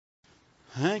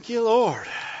Thank you, Lord.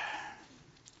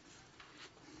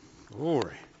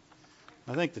 Glory.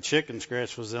 I think the chicken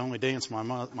scratch was the only dance my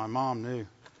mom knew.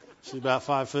 She's about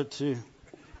 5'2".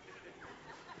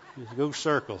 Just go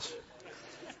circles.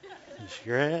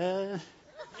 Scratch.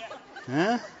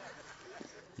 Huh?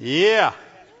 Yeah.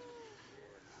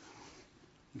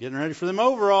 Getting ready for them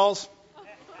overalls.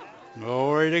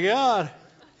 Glory to God.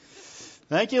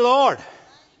 Thank you, Lord.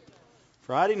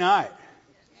 Friday night.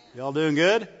 Y'all doing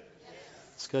good?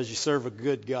 It's because you serve a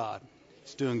good God.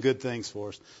 He's doing good things for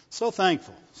us. So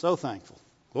thankful. So thankful.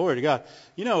 Glory to God.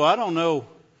 You know, I don't know.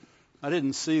 I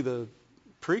didn't see the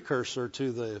precursor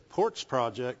to the porch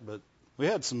project, but we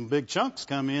had some big chunks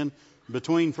come in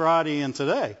between Friday and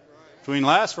today. Between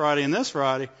last Friday and this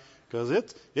Friday. Because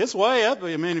it's way up.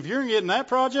 I mean, if you're getting that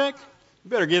project, you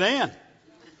better get in.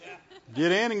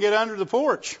 Get in and get under the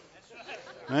porch.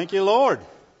 Thank you, Lord.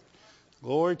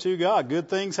 Glory to God. Good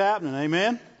things happening.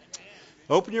 Amen.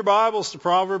 Open your Bibles to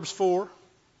Proverbs 4.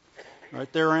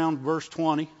 Right there around verse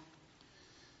 20.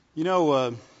 You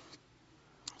know,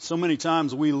 so many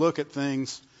times we look at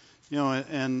things, you know,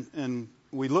 and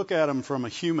we look at them from a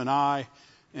human eye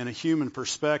and a human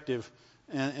perspective.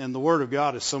 And the Word of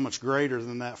God is so much greater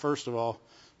than that, first of all.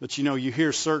 But, you know, you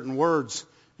hear certain words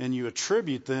and you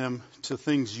attribute them to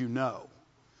things you know.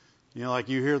 You know, like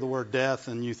you hear the word death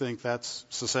and you think that's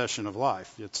cessation of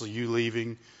life. It's you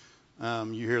leaving.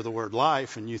 You hear the word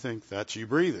life and you think that's you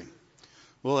breathing.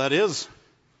 Well, that is,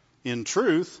 in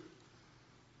truth,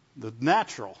 the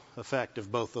natural effect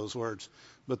of both those words.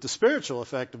 But the spiritual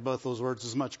effect of both those words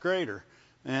is much greater.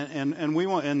 And we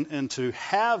want and to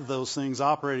have those things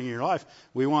operating in your life,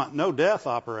 we want no death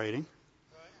operating,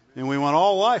 and we want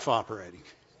all life operating.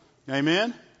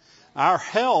 Amen? Our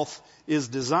health is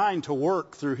designed to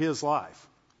work through his life.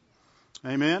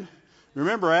 Amen?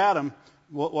 Remember Adam,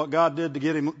 what God did to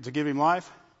give him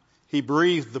life? He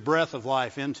breathed the breath of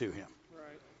life into him.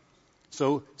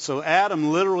 So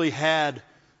Adam literally had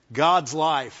God's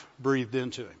life breathed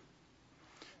into him.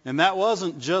 And that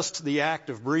wasn't just the act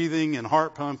of breathing and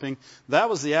heart pumping. That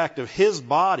was the act of his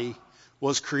body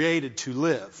was created to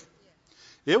live.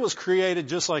 It was created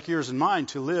just like yours and mine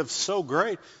to live so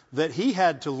great that he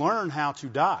had to learn how to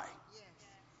die.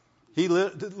 He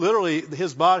literally,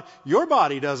 his body, your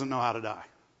body doesn't know how to die.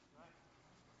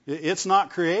 It's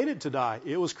not created to die.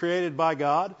 It was created by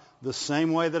God the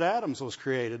same way that Adam's was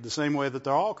created, the same way that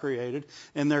they're all created.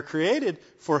 And they're created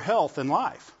for health and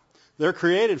life. They're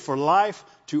created for life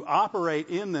to operate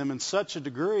in them in such a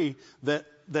degree that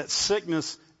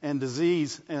sickness and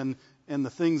disease and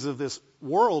the things of this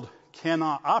world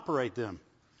cannot operate them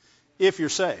if you're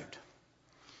saved.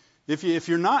 If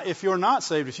you're not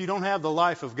saved, if you don't have the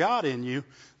life of God in you,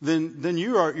 then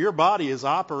your body is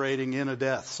operating in a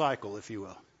death cycle, if you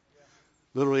will.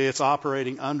 Literally, it's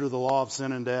operating under the law of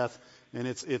sin and death, and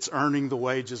it's earning the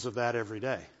wages of that every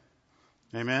day.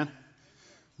 Amen?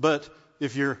 But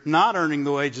if you're not earning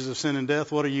the wages of sin and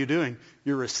death, what are you doing?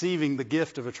 You're receiving the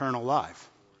gift of eternal life.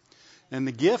 And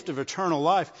the gift of eternal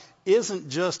life isn't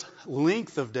just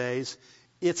length of days.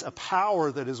 It's a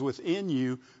power that is within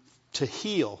you to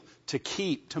heal, to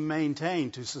keep, to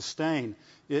maintain, to sustain.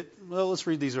 Well, let's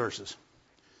read these verses.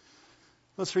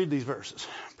 Let's read these verses.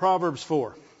 Proverbs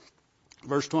 4,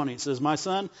 verse 20. It says, "My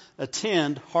son,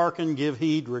 attend, hearken, give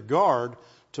heed, regard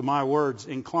to my words.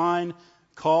 Incline,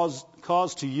 cause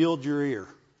to yield your ear."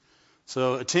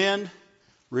 So attend,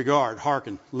 regard,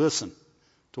 hearken, listen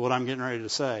to what I'm getting ready to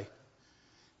say.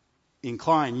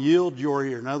 Incline, yield your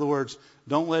ear. In other words,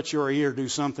 don't let your ear do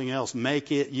something else.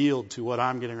 Make it yield to what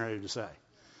I'm getting ready to say.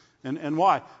 And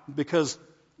why? Because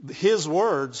his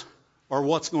words are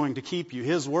what's going to keep you.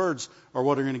 His words are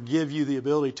what are going to give you the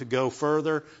ability to go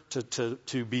further,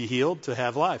 to be healed, to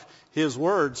have life. His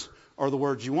words are the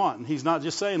words you want. And he's not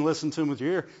just saying listen to him with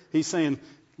your ear. He's saying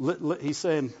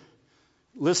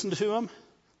listen to him.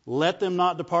 Let them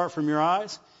not depart from your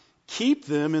eyes. Keep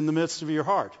them in the midst of your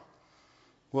heart.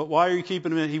 Well, why are you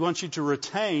keeping them? He wants you to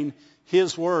retain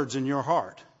his words in your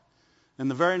heart.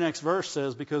 And the very next verse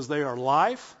says, because they are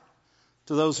life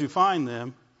to those who find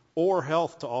them, or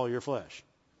health to all your flesh.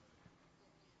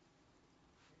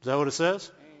 Is that what it says?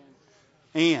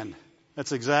 And.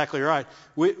 That's exactly right.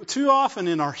 Too often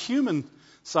in our human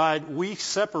side, we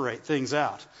separate things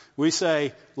out. We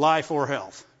say life or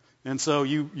health. And so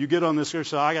you get on this scripture,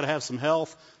 so I got to have some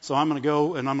health, so I'm going to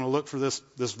go and I'm going to look for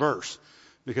this verse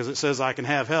because it says I can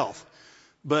have health.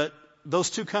 But those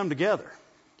two come together.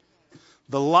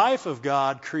 The life of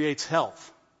God creates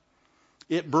health.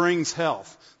 It brings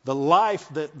health. The life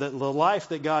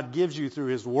that God gives you through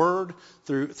His Word,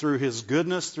 through His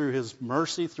goodness, through His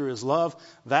mercy, through His love,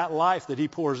 that life that He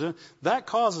pours in, that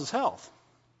causes health.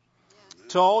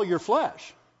 to all your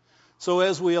flesh. So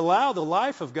as we allow the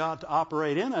life of God to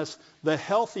operate in us, the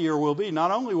healthier we'll be.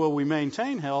 Not only will we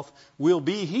maintain health, we'll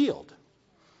be healed.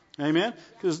 Amen?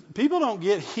 Because people don't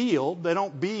get healed, they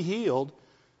don't be healed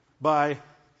by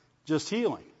just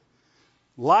healing.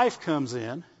 Life comes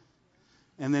in,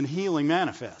 and then healing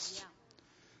manifests.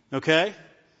 Okay?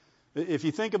 If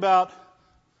you think about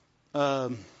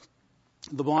the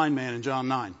blind man in John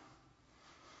 9.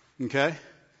 Okay?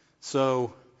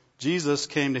 So Jesus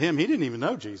came to him. He didn't even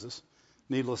know Jesus,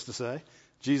 needless to say.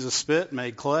 Jesus spit,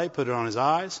 made clay, put it on his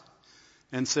eyes,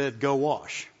 and said, go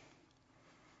wash.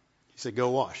 He said, go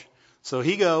wash. So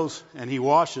he goes and he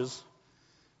washes.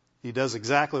 He does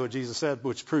exactly what Jesus said,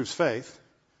 which proves faith.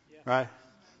 Right?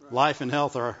 Life and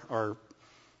health are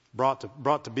brought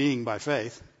to being by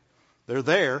faith. They're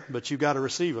there, but you've got to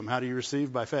receive them. How do you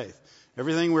receive? By faith.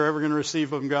 Everything we're ever going to receive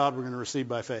from God, we're going to receive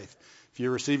by faith. If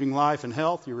you're receiving life and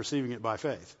health, you're receiving it by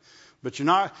faith. But you're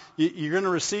going to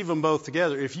receive them both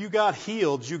together. If you got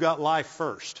healed, you got life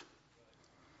first.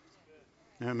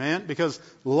 Amen? Because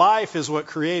life is what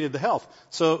created the health.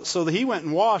 So he went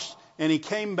and washed, and he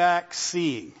came back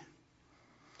seeing.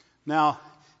 Now,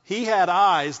 he had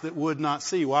eyes that would not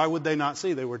see. Why would they not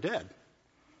see? They were dead.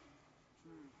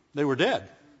 They were dead.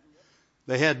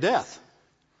 They had death.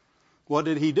 What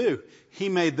did he do? He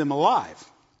made them alive.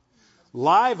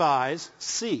 Live eyes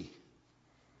see.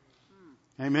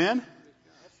 Amen?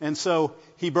 And so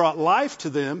he brought life to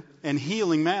them, and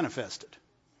healing manifested.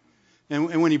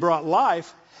 And when he brought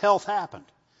life, health happened.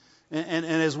 And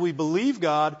as we believe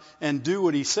God and do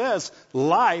what he says,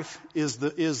 life is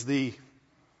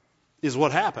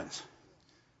what happens.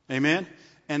 Amen?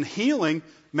 And healing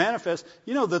manifests.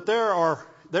 You know that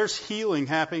there's healing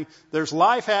happening. There's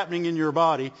life happening in your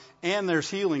body, and there's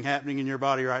healing happening in your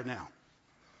body right now.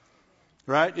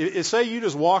 Right? Say you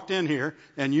just walked in here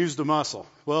and used a muscle.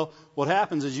 Well, what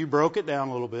happens is you broke it down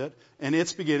a little bit, and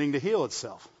it's beginning to heal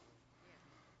itself.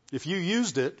 If you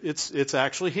used it, it's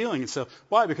actually healing itself.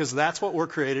 Why? Because that's what we're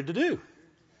created to do.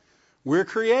 We're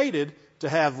created to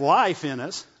have life in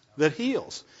us that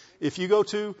heals. If you go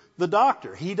to the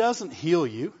doctor, he doesn't heal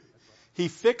you. He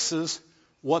fixes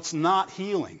what's not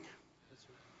healing.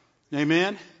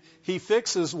 Amen? He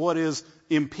fixes what is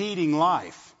impeding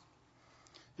life.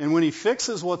 And when he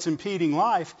fixes what's impeding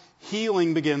life,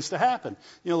 healing begins to happen.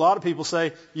 You know, a lot of people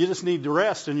say, you just need to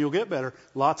rest and you'll get better.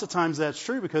 Lots of times that's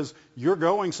true because you're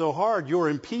going so hard, you're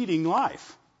impeding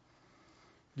life.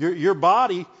 Your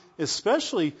body,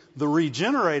 especially the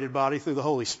regenerated body through the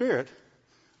Holy Spirit,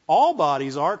 all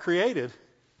bodies are created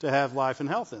to have life and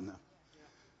health in them.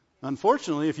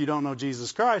 Unfortunately, if you don't know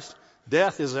Jesus Christ,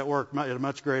 death is at work at a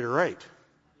much greater rate.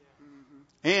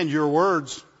 And your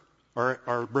words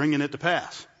are bringing it to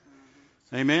pass.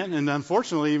 Amen? And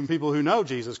unfortunately, even people who know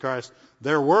Jesus Christ,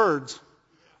 their words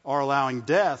are allowing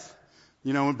death.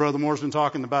 You know, when Brother Moore's been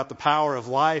talking about the power of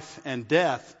life and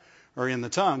death are in the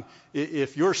tongue.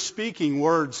 If you're speaking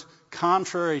words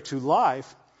contrary to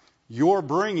life, you're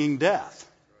bringing death.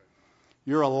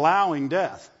 You're allowing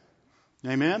death.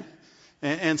 Amen?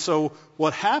 And so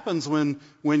what happens when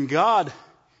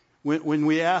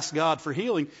we ask God for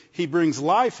healing, he brings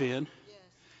life in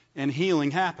and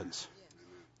healing happens.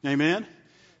 Amen?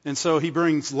 And so he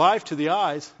brings life to the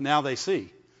eyes, now they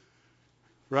see.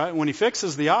 Right? When he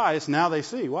fixes the eyes, now they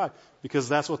see. Why? Because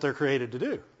that's what they're created to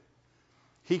do.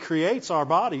 He creates our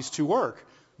bodies to work.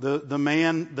 The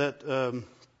man that,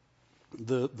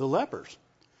 the lepers.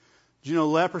 Do you know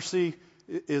leprosy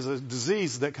is a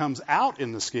disease that comes out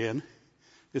in the skin?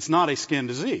 It's not a skin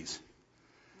disease.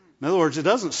 In other words, it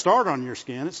doesn't start on your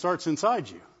skin, it starts inside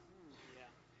you.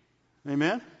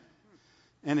 Amen?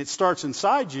 And it starts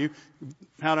inside you.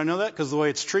 How do I know that? Because the way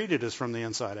it's treated is from the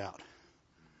inside out.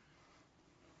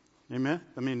 Amen?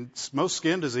 I mean, most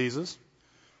skin diseases,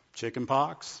 chicken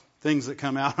pox, things that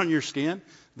come out on your skin,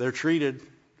 they're treated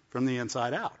from the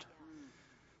inside out.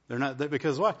 They're not,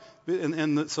 because why?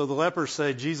 So the lepers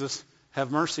say, Jesus, have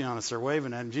mercy on us. They're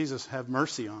waving at him. Jesus, have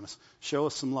mercy on us. Show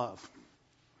us some love.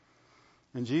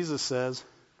 And Jesus says,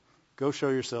 go show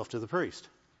yourself to the priest.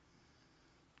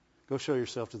 Go show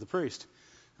yourself to the priest.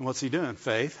 And what's he doing?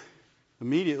 Faith.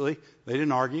 Immediately, they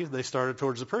didn't argue. They started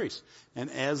towards the priest. And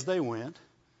as they went,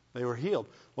 they were healed.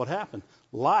 What happened?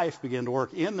 Life began to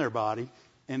work in their body.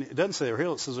 And it doesn't say they were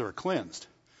healed. It says they were cleansed.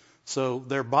 So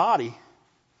their body,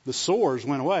 the sores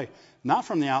went away. Not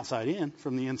from the outside in,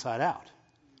 from the inside out.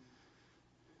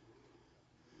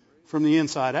 From the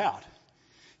inside out.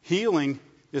 Healing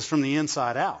is from the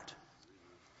inside out.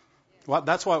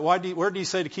 That's why. Where do you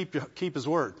say to keep his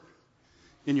word?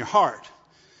 In your heart.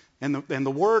 And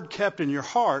the word kept in your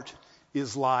heart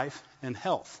is life and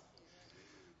health.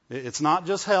 It's not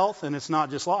just health and it's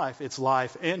not just life. It's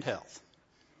life and health.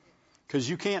 Because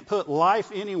you can't put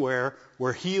life anywhere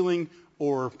where healing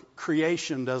or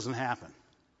creation doesn't happen.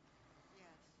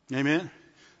 Amen?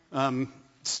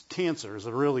 Cancer is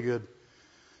a really good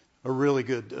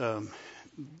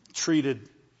treated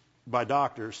by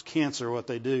doctors. Cancer, what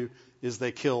they do is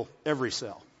they kill every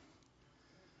cell.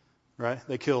 Right?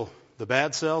 They kill the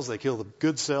bad cells, they kill the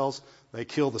good cells, they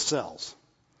kill the cells.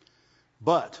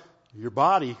 But your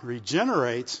body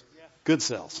regenerates good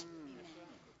cells.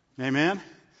 Amen?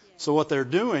 So what they're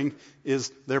doing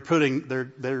is they're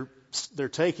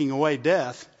taking away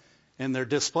death and they're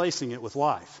displacing it with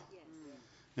life.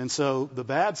 And so the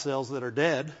bad cells that are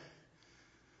dead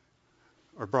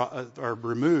are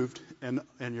removed, and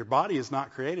your body is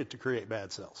not created to create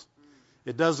bad cells.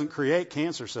 It doesn't create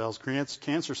cancer cells.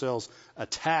 Cancer cells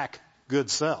attack good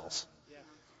cells.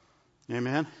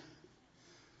 Amen?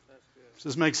 Does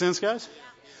this make sense, guys?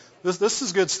 This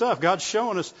is good stuff. God's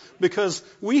showing us because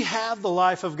we have the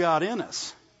life of God in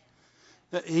us.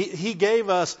 He gave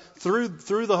us through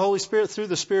the Holy Spirit, through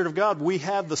the Spirit of God, we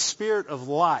have the Spirit of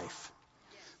life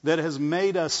that has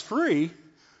made us free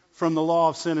from the law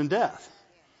of sin and death.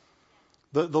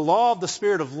 The law of the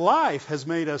Spirit of life has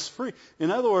made us free.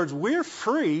 In other words, we're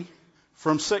free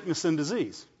from sickness and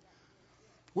disease.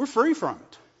 We're free from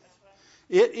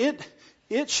it.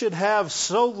 It should have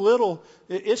so little.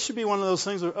 It should be one of those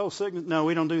things where, sickness. No,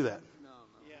 we don't do that.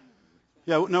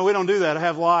 No, we don't do that. I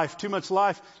have life, too much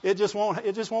life. It just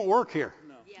won't work here.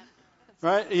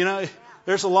 Right? You know,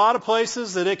 there's a lot of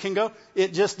places that it can go.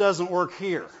 It just doesn't work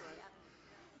here.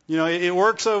 You know, it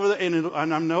works over there, and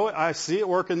I see it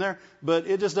working there, but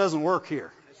it just doesn't work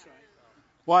here.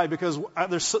 Why? Because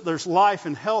there's life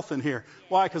and health in here.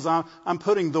 Why? Because I'm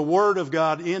putting the Word of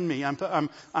God in me. I'm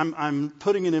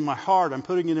putting it in my heart. I'm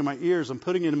putting it in my ears. I'm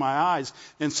putting it in my eyes.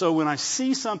 And so when I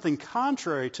see something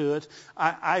contrary to it,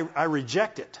 I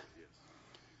reject it.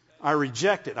 I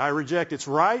reject it. I reject its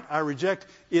right. I reject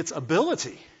its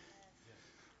ability.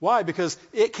 Why? Because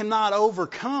it cannot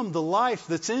overcome the life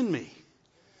that's in me.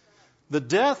 The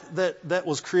death that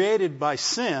was created by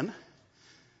sin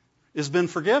has been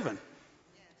forgiven.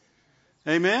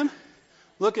 Amen?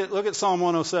 Look at Psalm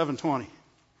 107:20.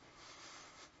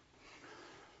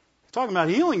 Talking about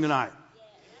healing tonight.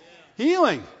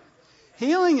 Healing.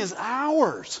 Healing is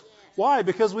ours. Why?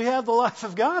 Because we have the life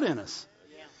of God in us.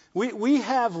 We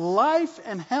have life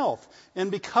and health. And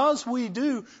because we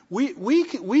do,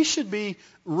 we should be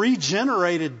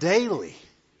regenerated daily.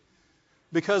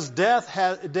 Because death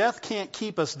can't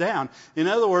keep us down. In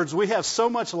other words, we have so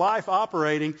much life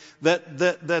operating that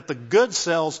the good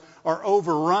cells are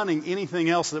overrunning anything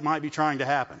else that might be trying to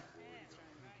happen.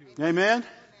 Amen?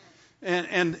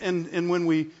 And when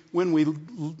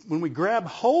we grab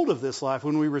hold of this life,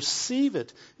 when we receive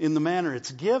it in the manner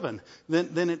it's given,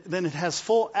 then it has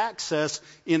full access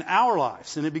in our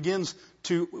lives, and it begins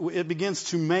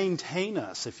to maintain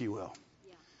us, if you will.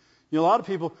 You know, a lot of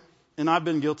people, and I've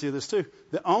been guilty of this too,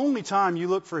 the only time you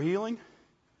look for healing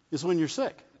is when you're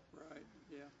sick. Right.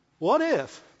 Yeah. What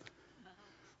if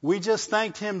we just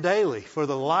thanked Him daily for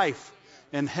the life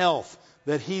and health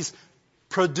that He's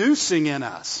producing in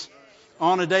us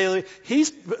on a daily?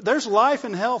 There's life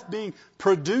and health being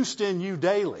produced in you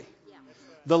daily.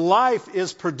 The life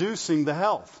is producing the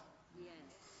health.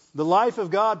 The life of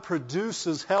God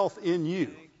produces health in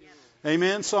you.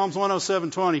 Amen. Psalms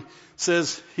 107:20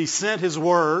 says He sent His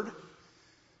word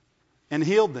and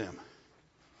healed them.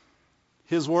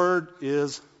 His word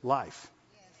is life.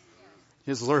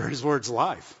 His word's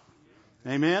life.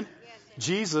 Amen.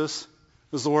 Jesus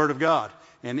was the Word of God,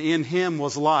 and in Him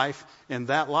was life, and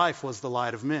that life was the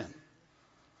light of men.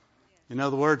 In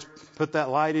other words, put that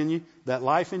light in you, that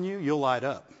life in you, you'll light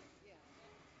up.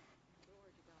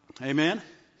 Amen.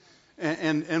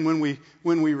 And when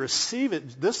we receive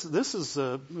it, this is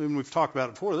and we've talked about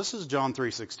it before. This is John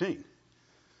 3:16.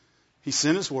 He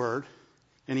sent His word,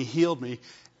 and He healed me,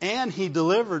 and He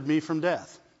delivered me from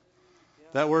death.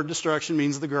 That word destruction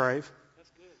means the grave.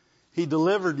 He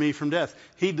delivered me from death.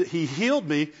 He healed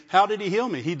me. How did He heal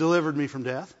me? He delivered me from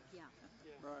death.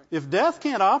 If death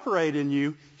can't operate in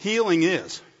you, healing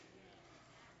is.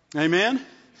 Amen?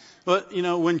 But, you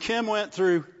know, when Kim went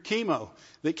through chemo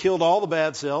that killed all the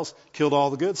bad cells, killed all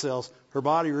the good cells, her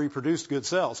body reproduced good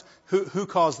cells. Who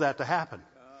caused that to happen?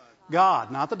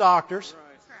 God, not the doctors.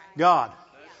 God.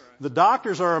 The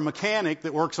doctors are a mechanic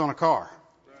that works on a car.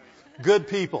 Good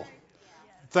people.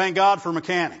 Thank God for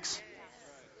mechanics.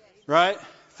 Right?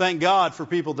 Thank God for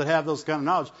people that have those kind of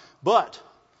knowledge. But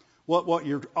What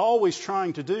you're always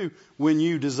trying to do when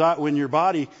your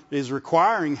body is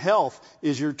requiring health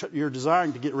is you're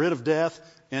desiring to get rid of death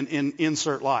and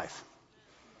insert life.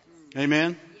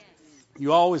 Amen?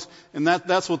 You always, and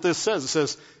that's what this says. It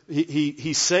says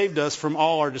he saved us from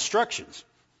all our destructions.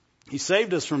 He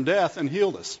saved us from death and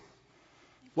healed us.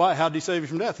 Why? How did he save you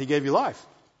from death? He gave you life.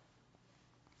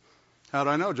 How do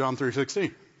I know? John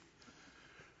 3:16.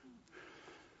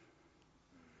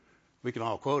 We can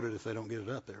all quote it if they don't get it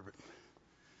up there, but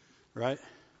right?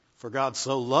 For God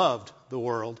so loved the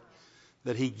world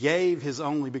that he gave his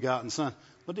only begotten Son.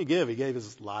 What did he give? He gave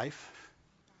his life.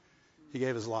 He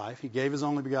gave his life. He gave his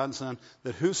only begotten Son,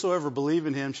 that whosoever believe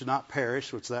in him should not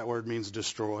perish, which that word means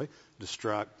destroy,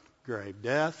 destruct, grave,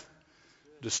 death,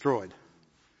 destroyed.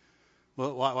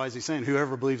 Well, why is he saying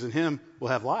whoever believes in him will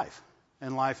have life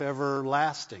and life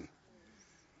everlasting?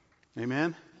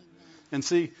 Amen? And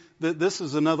see, this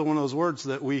is another one of those words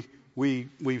that we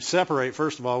separate.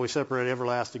 First of all, we separate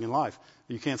everlasting and life.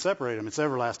 You can't separate them. It's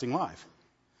everlasting life.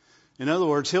 In other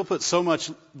words, he'll put so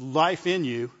much life in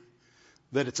you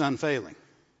that it's unfailing.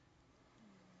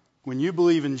 When you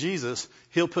believe in Jesus,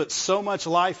 he'll put so much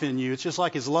life in you. It's just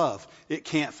like his love. It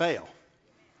can't fail.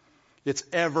 It's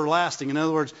everlasting. In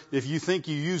other words, if you think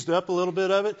you used up a little bit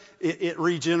of it, it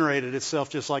regenerated itself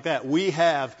just like that. We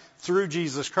have, through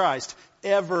Jesus Christ,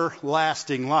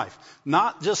 everlasting life.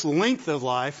 Not just length of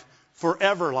life,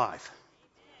 forever life.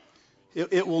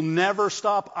 It will never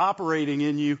stop operating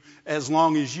in you as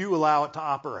long as you allow it to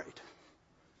operate.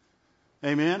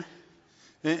 Amen?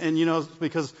 And you know,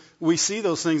 because we see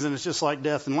those things and it's just like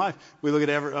death and life. We look at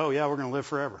we're going to live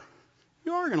forever.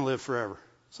 You are going to live forever.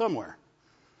 Somewhere.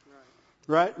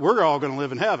 Right? We're all going to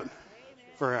live in heaven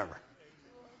forever.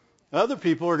 Other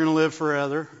people are going to live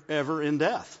forever, ever in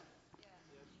death.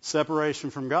 Separation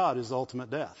from God is ultimate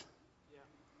death.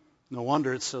 No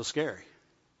wonder it's so scary.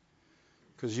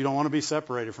 Because you don't want to be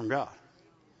separated from God.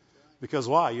 Because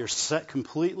why? You're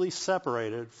completely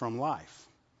separated from life.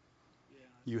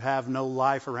 You have no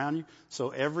life around you. So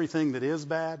everything that is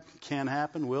bad can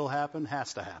happen, will happen,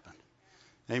 has to happen.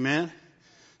 Amen?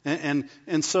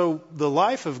 And so the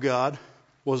life of God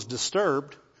was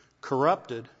disturbed,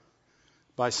 corrupted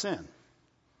by sin.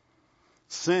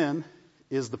 Sin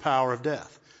is the power of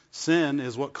death. Sin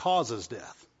is what causes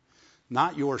death.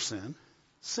 Not your sin.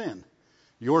 Sin.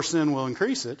 Your sin will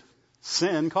increase it.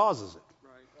 Sin causes it.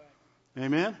 Right.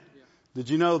 Amen? Yeah. Did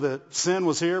you know that sin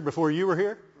was here before you were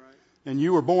here? Right. And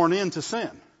you were born into sin.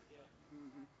 Yeah.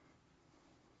 Mm-hmm.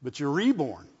 But you're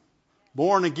reborn.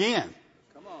 Born again.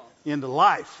 Come on. Into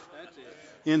life. That's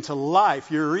it. Into life.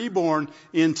 You're reborn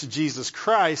into Jesus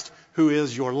Christ, who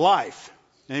is your life.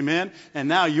 Amen? And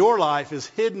now your life is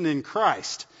hidden in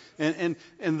Christ. And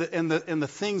the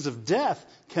things of death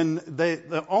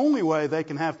the only way they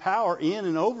can have power in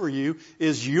and over you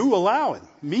is you allowing,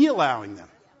 me allowing them.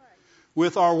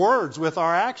 With our words, with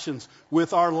our actions,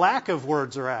 with our lack of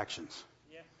words or actions.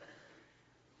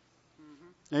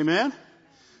 Amen?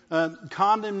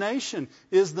 Condemnation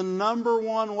is the number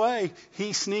one way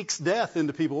he sneaks death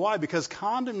into people. Why? Because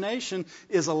condemnation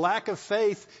is a lack of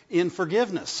faith in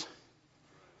forgiveness.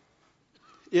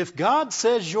 If God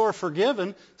says you're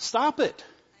forgiven, stop it.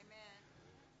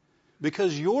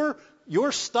 Because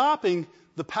you're stopping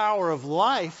the power of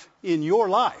life in your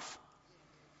life.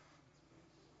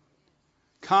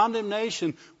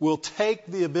 Condemnation will take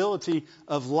the ability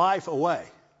of life away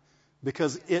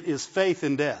because it is faith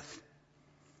in death.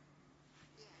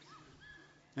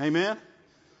 Amen?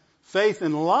 Faith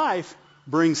in life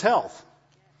brings health.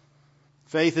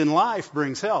 Faith in life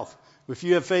brings health. If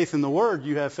you have faith in the Word,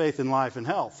 you have faith in life and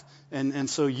health. And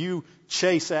so you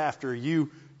chase after, you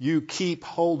keep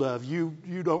hold of,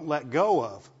 you don't let go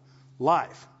of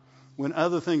life. When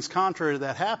other things contrary to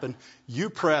that happen, you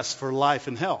press for life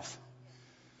and health.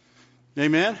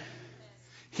 Amen?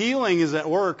 Healing is at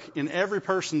work in every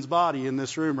person's body in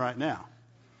this room right now.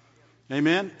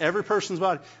 Amen? Every person's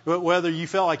body. Whether you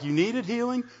felt like you needed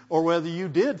healing or whether you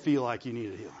did feel like you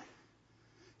needed healing.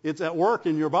 It's at work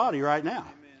in your body right now.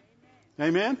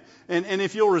 Amen? And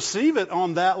if you'll receive it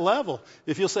on that level,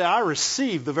 if you'll say, I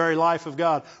receive the very life of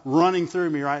God running through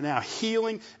me right now,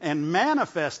 healing and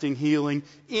manifesting healing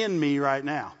in me right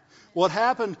now. What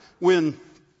happened when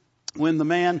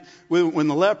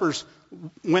the lepers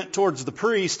went towards the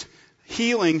priest,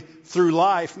 healing through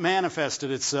life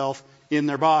manifested itself in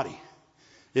their body.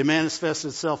 It manifested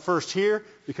itself first here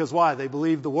because why? They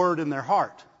believed the word in their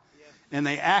heart. And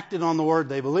they acted on the word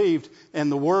they believed,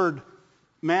 and the word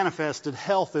manifested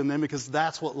health in them because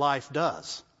that's what life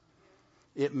does.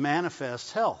 It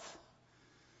manifests health.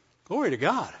 Glory to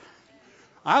God.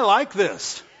 I like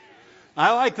this.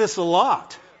 I like this a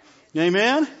lot.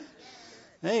 Amen?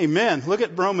 Amen. Look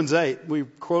at Romans 8. We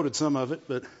quoted some of it,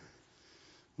 but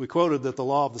we quoted that the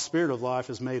law of the Spirit of life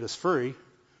has made us free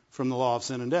from the law of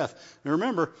sin and death. Now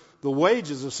remember, the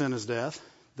wages of sin is death.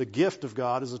 The gift of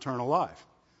God is eternal life.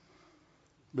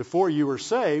 Before you were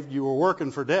saved, you were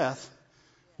working for death.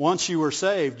 Once you were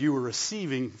saved, you were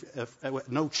receiving at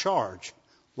no charge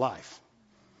life.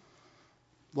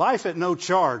 Life at no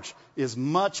charge is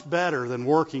much better than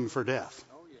working for death.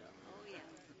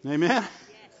 Amen?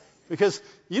 Because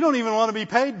you don't even want to be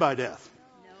paid by death.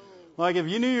 Like if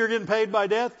you knew you were getting paid by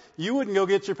death, you wouldn't go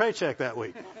get your paycheck that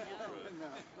week.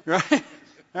 Right?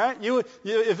 Right?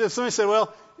 If somebody said,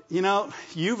 well, you know,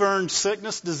 you've earned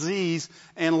sickness, disease,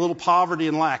 and a little poverty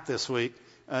and lack this week.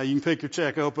 You can pick your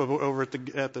check up over at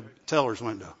the teller's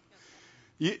window.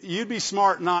 You'd be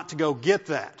smart not to go get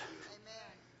that.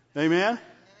 Amen?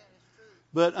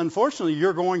 But unfortunately,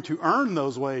 you're going to earn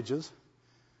those wages.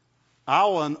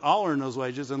 I'll earn those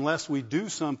wages unless we do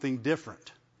something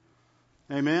different.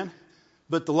 Amen?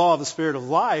 But the law of the Spirit of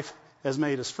life has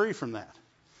made us free from that.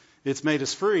 It's made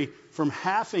us free from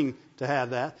having to have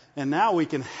that. And now we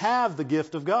can have the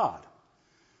gift of God.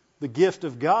 The gift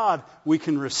of God we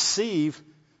can receive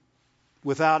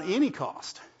without any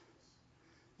cost.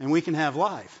 And we can have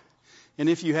life. And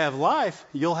if you have life,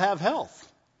 you'll have health.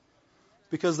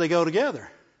 Because they go together.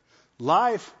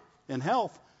 Life and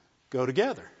health go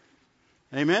together.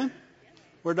 Amen?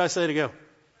 Where did I say to go?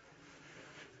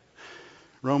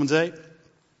 Romans 8.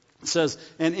 It says,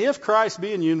 and if Christ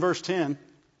be in you, in verse 10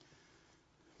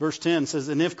 says,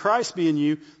 and if Christ be in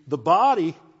you, the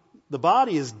body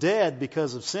is dead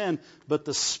because of sin, but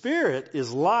the Spirit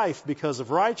is life because of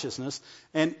righteousness.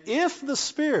 And if the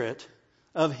Spirit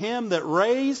of him that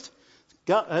raised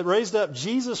up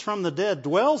Jesus from the dead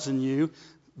dwells in you,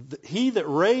 he that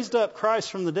raised up Christ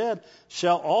from the dead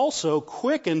shall also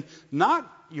quicken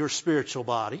not your spiritual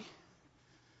body.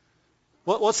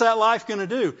 What's that life going to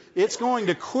do? It's going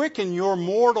to quicken your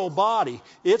mortal body.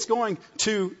 It's going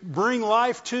to bring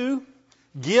life to,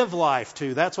 give life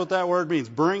to. That's what that word means.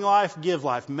 Bring life, give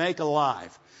life, make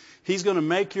alive. He's going to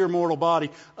make your mortal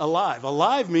body alive.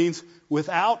 Alive means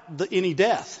without any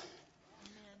death.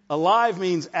 Alive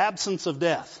means absence of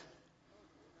death.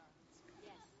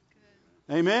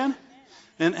 Amen?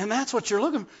 And that's what you're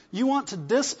looking for. You want to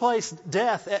displace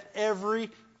death at every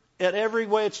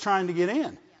way it's trying to get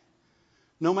in.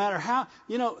 No matter how,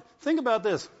 think about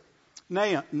this.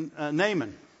 Naaman, or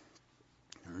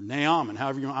Naaman,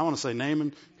 however you want. I want to say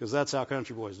Naaman because that's how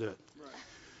country boys do it.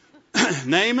 Right.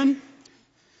 Naaman,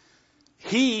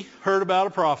 he heard about a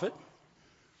prophet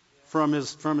from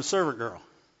his servant girl.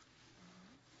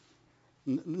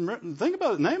 Think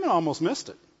about it. Naaman almost missed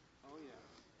it.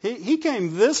 He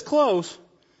came this close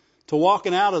to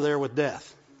walking out of there with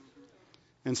death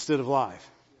instead of life.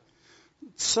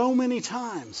 So many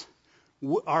times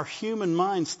our human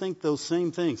minds think those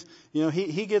same things.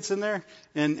 He gets in there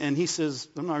and he says,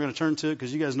 I'm not going to turn to it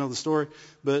because you guys know the story,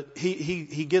 but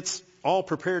he gets all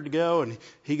prepared to go and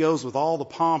he goes with all the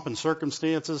pomp and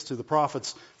circumstances to the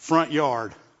prophet's front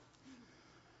yard.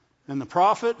 And the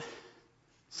prophet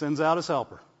sends out his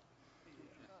helper.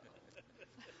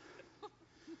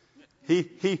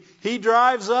 He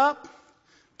drives up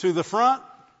to the front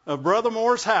of Brother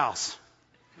Moore's house.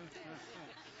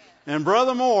 And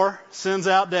Brother Moore sends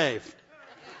out Dave.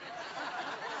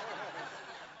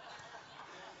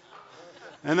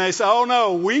 And they say, oh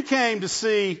no, we came to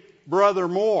see Brother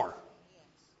Moore.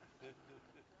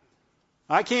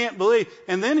 I can't believe.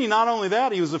 And then not only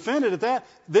that, he was offended at that.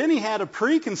 Then he had a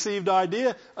preconceived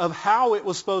idea of how it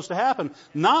was supposed to happen.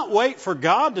 Not wait for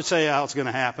God to say how it's going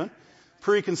to happen.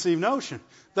 Preconceived notion.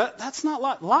 That's not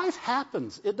life. Life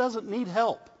happens. It doesn't need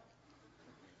help.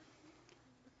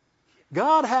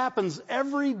 God happens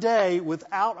every day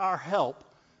without our help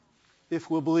if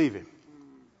we'll believe Him.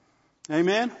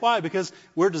 Amen? Why? Because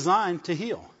we're designed to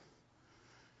heal.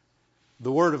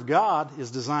 The Word of God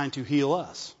is designed to heal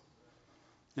us.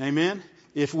 Amen?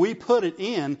 If we put it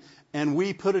in and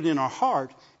we put it in our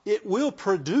heart, it will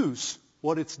produce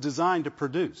what it's designed to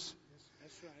produce.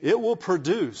 It will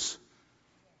produce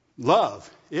love.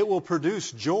 It will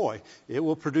produce joy. It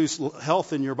will produce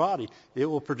health in your body. It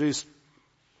will produce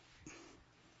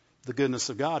the goodness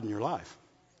of God in your life.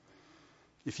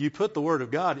 If you put the Word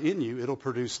of God in you, it'll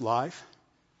produce life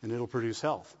and it'll produce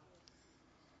health.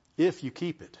 If you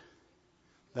keep it.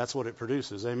 That's what it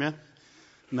produces. Amen?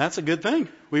 And that's a good thing.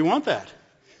 We want that.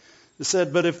 It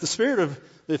said, but if the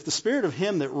spirit of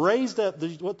him that raised up,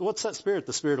 what's that spirit?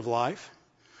 The Spirit of life.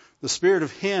 The Spirit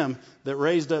of Him that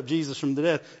raised up Jesus from the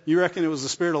dead. You reckon it was the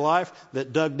Spirit of life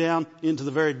that dug down into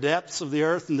the very depths of the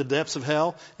earth and the depths of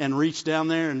hell and reached down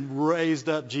there and raised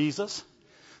up Jesus?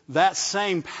 That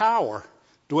same power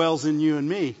dwells in you and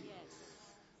me.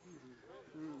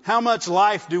 How much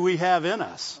life do we have in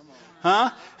us?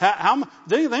 Huh?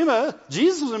 Think about it.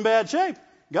 Jesus was in bad shape.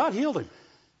 God healed him.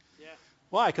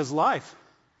 Why? Because life.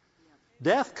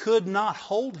 Death could not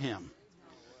hold him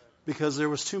because there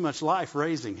was too much life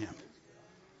raising him.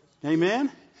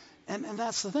 Amen? And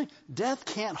that's the thing. Death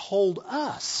can't hold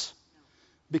us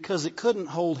because it couldn't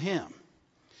hold him.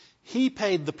 He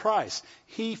paid the price.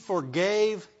 He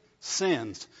forgave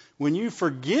sins. When you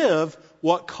forgive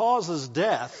what causes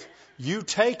death, you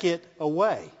take it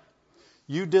away.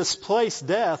 You displace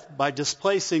death by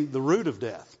displacing the root of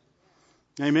death.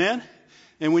 Amen?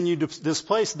 And when you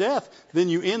displace death, then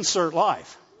you insert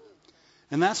life.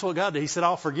 And that's what God did. He said,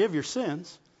 I'll forgive your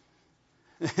sins.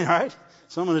 All right?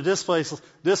 So I'm going to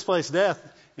displace death,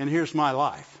 and here's my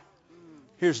life.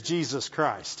 Here's Jesus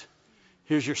Christ.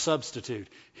 Here's your substitute.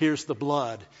 Here's the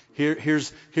blood.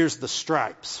 Here's the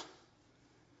stripes.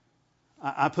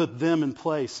 I put them in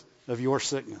place of your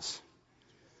sickness.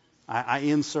 I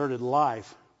inserted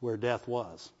life where death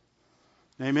was.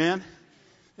 Amen?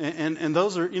 And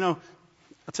those are, I'll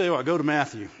tell you what, go to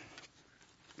Matthew.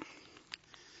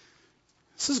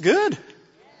 This is good.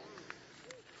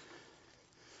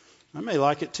 I may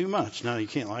like it too much. No, you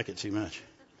can't like it too much.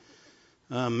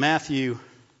 Matthew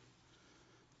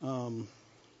 9,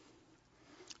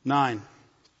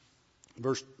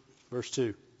 verse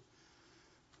 2.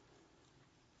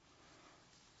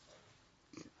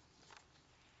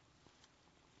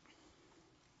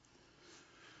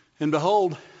 And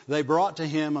behold, they brought to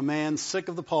him a man sick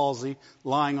of the palsy,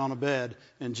 lying on a bed.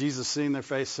 And Jesus, seeing their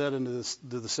face, said unto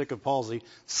the sick of palsy,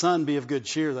 Son, be of good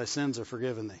cheer, thy sins are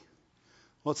forgiven thee.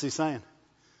 What's he saying?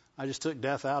 I just took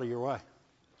death out of your way.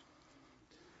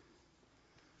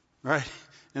 Right?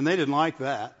 And they didn't like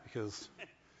that because,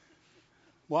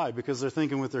 why? Because they're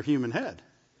thinking with their human head.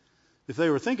 If they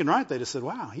were thinking right, they'd have said,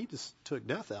 wow, he just took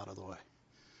death out of the way.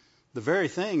 The very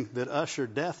thing that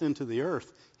ushered death into the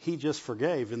earth, he just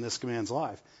forgave in this man's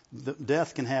life.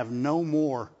 Death can have no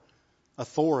more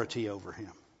authority over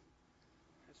him.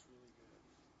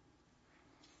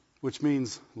 Which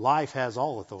means life has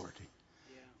all authority.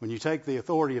 When you take the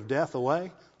authority of death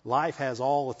away, life has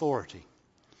all authority.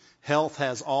 Health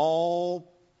has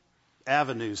all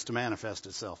avenues to manifest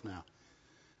itself now.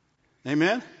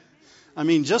 Amen? I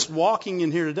mean, just walking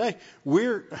in here today,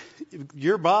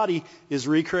 your body is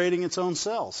recreating its own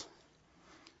cells.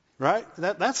 Right?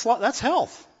 That's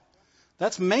health.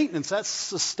 That's maintenance. That's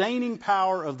sustaining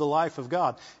power of the life of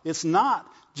God. It's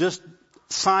not just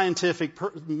scientific,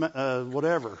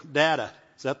 data.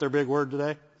 Is that their big word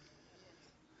today?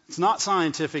 It's not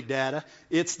scientific data.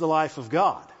 It's the life of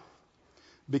God.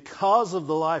 Because of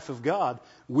the life of God,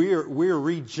 we're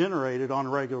regenerated on a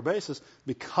regular basis.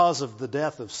 Because of the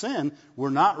death of sin, we're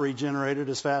not regenerated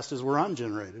as fast as we're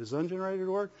ungenerated. Is ungenerated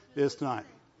a word? It is tonight.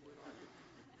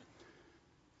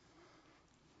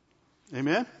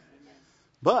 Amen?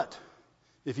 But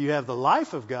if you have the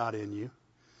life of God in you,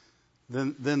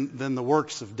 then the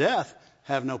works of death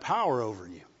have no power over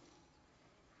you.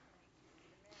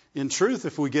 In truth,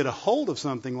 if we get a hold of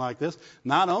something like this,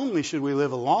 not only should we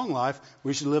live a long life,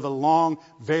 we should live a long,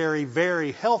 very,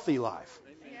 very healthy life.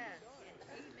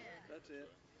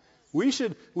 We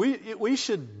should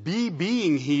be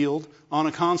being healed on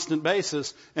a constant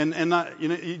basis, and not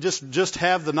you just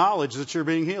have the knowledge that you're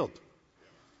being healed.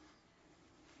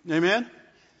 Amen?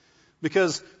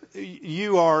 Because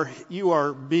you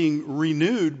are being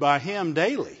renewed by Him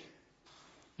daily.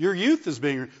 Your youth is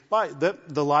being by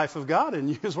the life of God in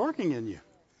you is working in you.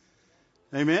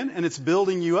 Amen? And it's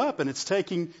building you up, and it's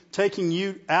taking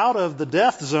you out of the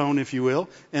death zone, if you will,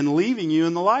 and leaving you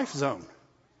in the life zone.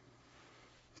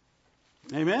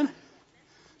 Amen?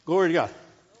 Glory to God.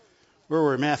 Where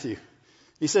were we? Matthew.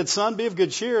 He said, Son, be of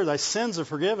good cheer, thy sins are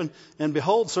forgiven. And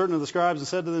behold, certain of the scribes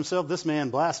said to themselves, this man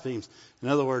blasphemes. In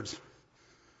other words,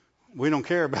 we don't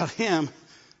care about him.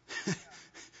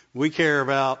 We care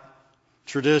about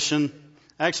tradition.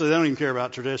 Actually, they don't even care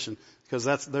about tradition because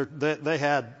they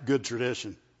had good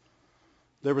tradition.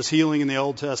 There was healing in the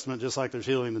Old Testament just like there's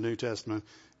healing in the New Testament.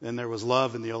 And there was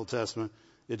love in the Old Testament.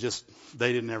 They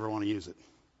didn't ever want to use it.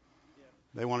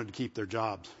 They wanted to keep their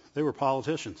jobs. They were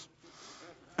politicians.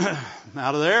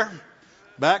 Out of there,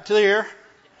 back to here,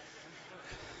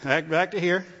 back to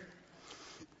here.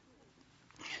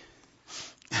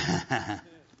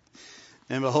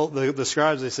 And behold, the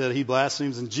scribes, they said, he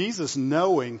blasphemes. And Jesus,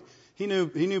 knowing, he knew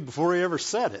before he ever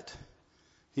said it,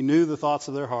 He knew the thoughts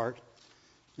of their heart.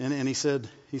 And he said,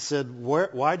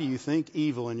 why do you think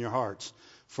evil in your hearts?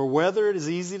 For whether it is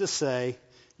easy to say,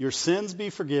 your sins be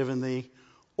forgiven thee,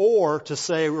 or to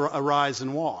say, arise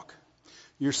and walk.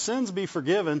 Your sins be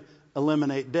forgiven,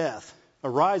 eliminate death.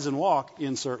 Arise and walk,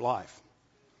 insert life.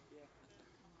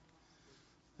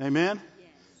 Amen?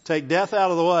 Take death out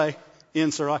of the way,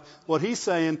 insert life. What he's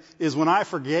saying is when I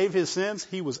forgave his sins,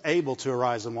 he was able to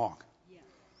arise and walk.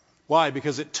 Why?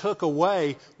 Because it took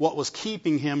away what was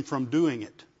keeping him from doing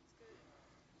it.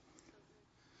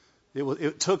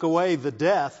 It took away the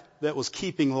death that was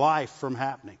keeping life from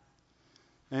happening.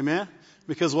 Amen?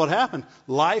 Because what happened?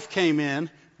 Life came in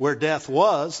where death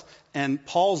was, and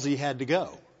palsy had to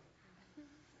go.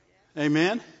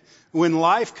 Amen? When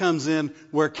life comes in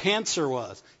where cancer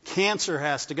was, cancer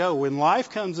has to go. When life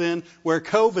comes in where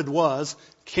COVID was,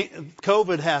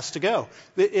 COVID has to go.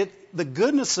 The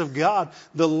goodness of God,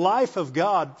 the life of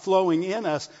God flowing in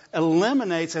us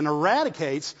eliminates and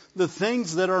eradicates the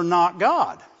things that are not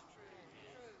God.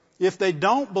 If they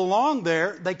don't belong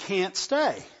there, they can't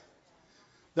stay.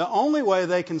 The only way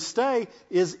they can stay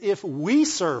is if we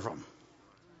serve them.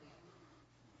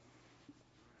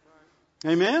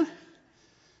 Amen?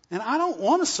 And I don't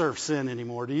want to serve sin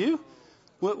anymore, do you?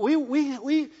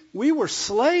 We were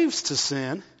slaves to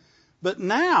sin, but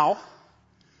now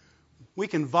we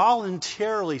can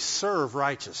voluntarily serve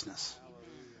righteousness.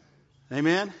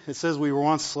 Amen? It says we were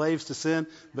once slaves to sin,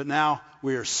 but now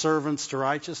we are servants to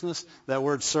righteousness. That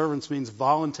word servants means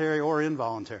voluntary or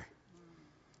involuntary.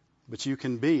 But you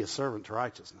can be a servant to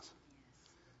righteousness.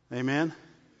 Amen?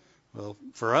 Well,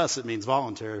 for us it means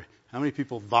voluntary. How many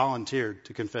people volunteered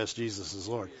to confess Jesus as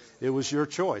Lord? It was your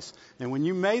choice. And when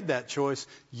you made that choice,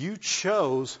 you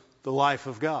chose the life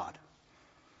of God.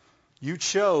 You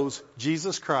chose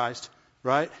Jesus Christ,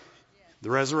 right? The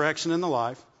resurrection and the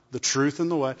life, the truth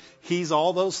and the way. He's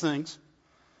all those things.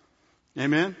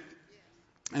 Amen?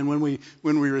 And when we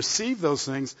receive those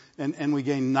things and we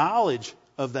gain knowledge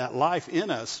of that life in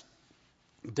us,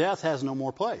 death has no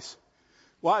more place.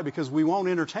 Why? Because we won't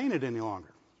entertain it any longer.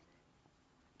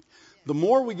 The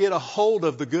more we get a hold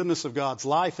of the goodness of God's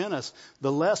life in us,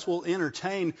 the less we'll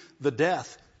entertain the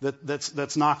death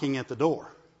that's knocking at the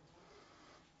door.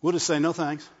 We'll just say, no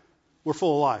thanks. We're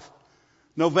full of life.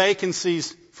 No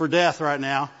vacancies for death right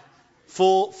now.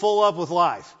 Full up with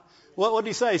life. What did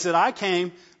he say? He said, I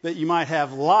came that you might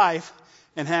have life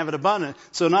and have it abundant.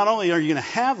 So not only are you going to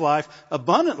have life,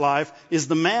 abundant life is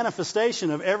the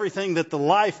manifestation of everything that the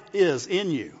life is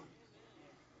in you.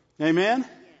 Amen?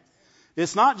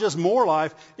 It's not just more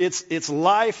life, it's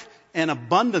life and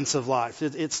abundance of life. I'm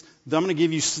going to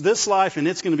give you this life and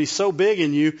it's going to be so big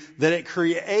in you that it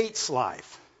creates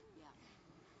life.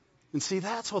 And see,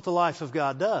 that's what the life of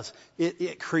God does.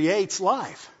 It creates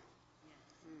life.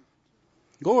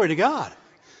 Glory to God.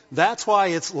 That's why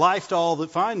it's life to all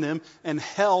that find them and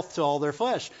health to all their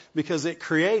flesh. Because it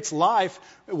creates life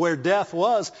where death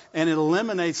was and it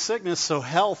eliminates sickness so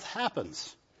health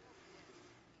happens.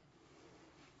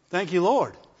 Thank you,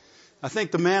 Lord. I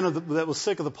think the man that was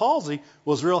sick of the palsy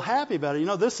was real happy about it. You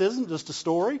know, this isn't just a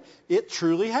story. It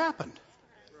truly happened.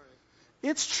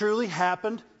 It's truly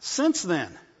happened since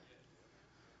then.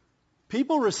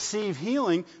 People receive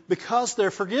healing because they're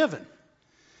forgiven.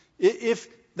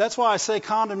 That's why I say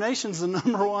condemnation is the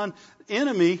number one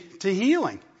enemy to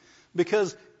healing.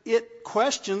 Because it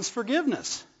questions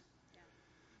forgiveness.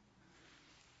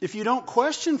 If you don't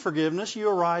question forgiveness, you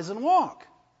arise and walk.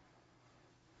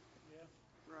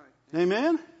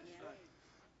 Amen?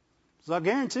 So I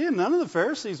guarantee you, none of the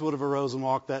Pharisees would have arose and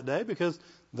walked that day because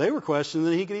they were questioning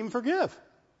that he could even forgive.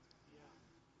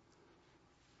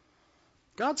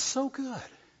 God's so good.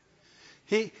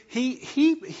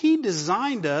 He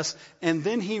designed us and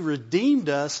then he redeemed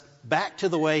us back to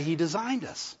the way he designed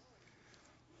us.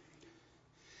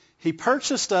 He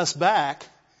purchased us back.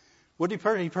 What did he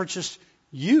purchase? He purchased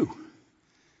you.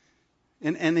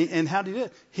 And how did he do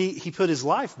it? He put his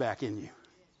life back in you.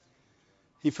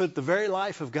 He put the very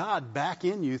life of God back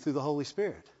in you through the Holy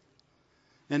Spirit.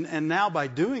 And now by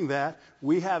doing that,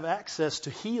 we have access to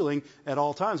healing at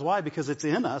all times. Why? Because it's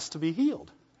in us to be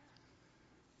healed.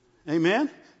 Amen?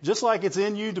 Just like it's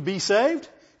in you to be saved,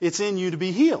 it's in you to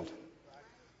be healed.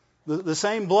 The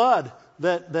same blood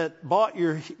that bought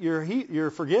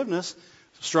your forgiveness,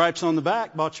 stripes on the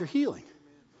back, bought your healing.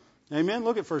 Amen?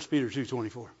 Look at 1 Peter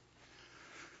 2:24.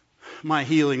 My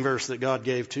healing verse that God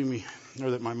gave to me,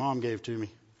 or that my mom gave to me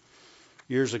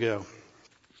years ago.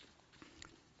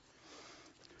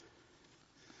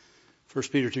 1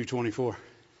 Peter 2:24.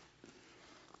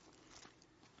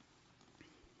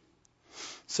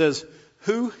 Says,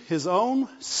 who his own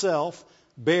self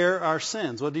bear our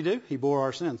sins. What did he do? He bore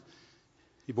our sins.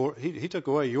 He took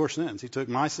away your sins. He took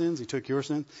my sins. He took your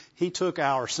sins. He took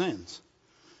our sins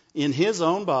in his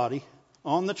own body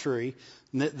on the tree,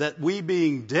 that we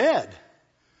being dead.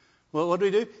 Well, what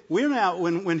do? We're now,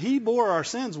 when he bore our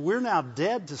sins, we're now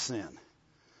dead to sin.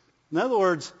 In other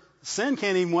words, sin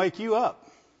can't even wake you up.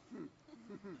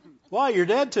 Why? You're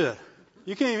dead to it.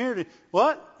 You can't even hear it.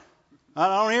 What? I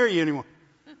don't hear you anymore.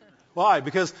 Why?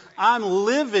 Because I'm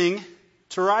living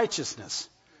to righteousness.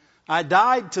 I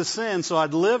died to sin, so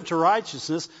I'd live to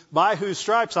righteousness, by whose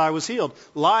stripes I was healed.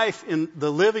 Life in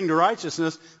the living to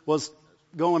righteousness was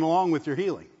going along with your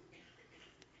healing.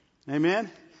 Amen?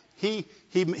 He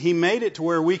made it to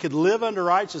where we could live under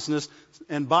righteousness,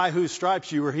 and by whose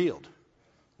stripes you were healed.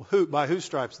 By whose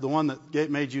stripes? The one that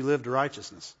made you live to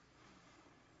righteousness.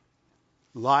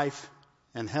 Life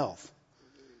and health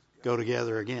go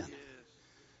together again.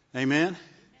 Amen?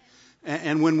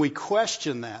 And when we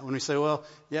question that, when we say, well,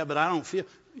 yeah, but I don't feel,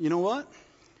 you know what?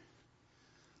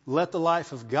 Let the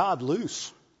life of God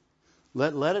loose.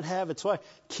 Let it have its way.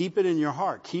 Keep it in your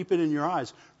heart. Keep it in your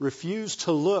eyes. Refuse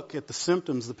to look at the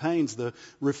symptoms, the pains.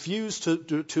 Refuse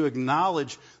to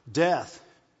acknowledge death.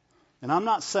 And I'm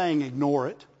not saying ignore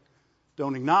it.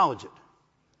 Don't acknowledge it.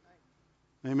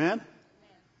 Amen?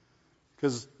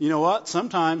 Because you know what?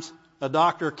 Sometimes a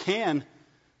doctor can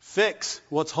fix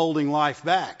what's holding life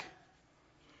back.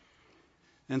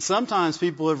 And sometimes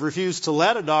people have refused to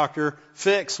let a doctor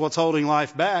fix what's holding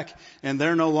life back, and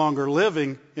they're no longer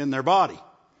living in their body.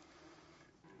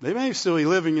 They may still be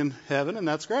living in heaven, and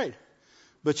that's great.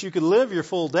 But you could live your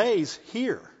full days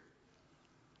here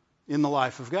in the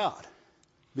life of God,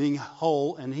 being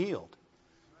whole and healed.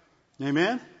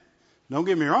 Amen? Don't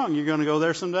get me wrong. You're going to go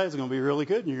there someday. It's going to be really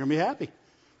good, and you're going to be happy.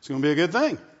 It's going to be a good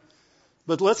thing.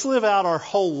 But let's live out our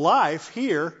whole life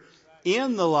here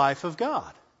in the life of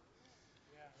God.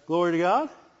 Glory to God.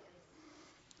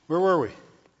 Where were we?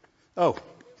 Oh,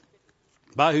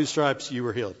 by whose stripes you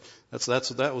were healed.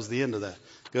 That was the end of that.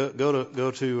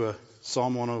 Go to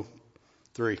Psalm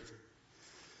 103.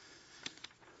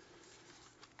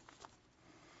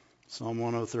 Psalm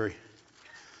 103.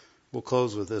 We'll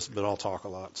close with this, but I'll talk a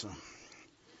lot. So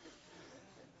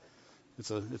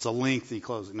it's a lengthy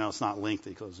closing. No, it's not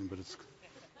lengthy closing, but it's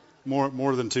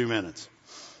more than 2 minutes.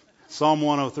 Psalm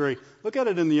 103. Look at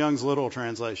it in the Young's Literal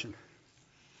Translation.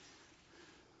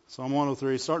 Psalm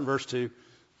 103, start in verse 2.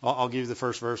 I'll give you the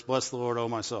first verse. Bless the Lord, O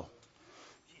my soul,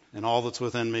 and all that's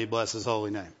within me, bless his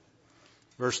holy name.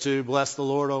 Verse 2, bless the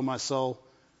Lord, O my soul.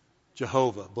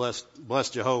 Jehovah, bless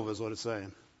Jehovah is what it's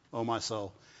saying, O my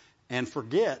soul. And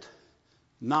forget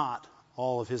not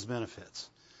all of his benefits.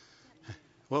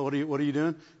 What are you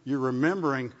doing? You're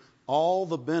remembering all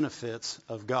the benefits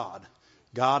of God.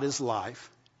 God is life.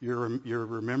 You're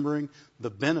remembering the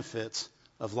benefits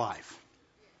of life.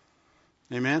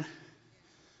 Amen?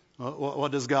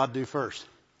 What does God do first?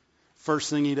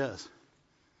 First thing he does.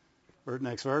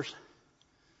 Next verse.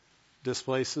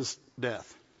 Displaces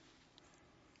death.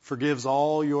 Forgives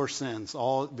all your sins.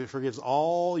 Forgives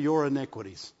all your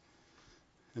iniquities.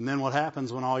 And then what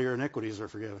happens when all your iniquities are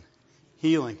forgiven?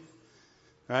 Healing.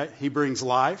 Right? He brings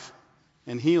life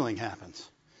and healing happens.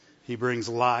 He brings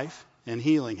life and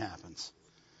healing happens.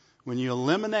 When you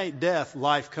eliminate death,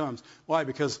 life comes. Why?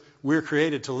 Because we're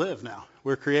created to live now.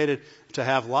 We're created to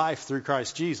have life through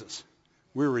Christ Jesus.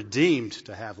 We're redeemed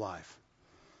to have life.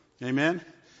 Amen?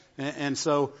 And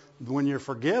so when you're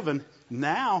forgiven,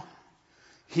 now,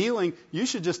 healing, you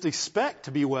should just expect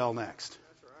to be well next.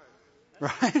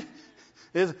 Right?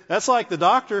 That's like the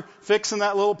doctor fixing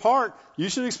that little part. You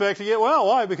should expect to get well.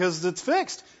 Why? Because it's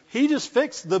fixed. He just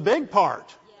fixed the big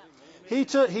part. He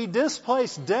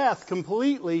displaced death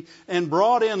completely and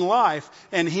brought in life.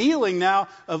 And healing now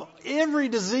of every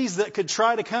disease that could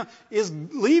try to come is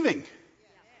leaving.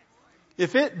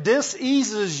 If it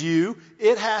diseases you,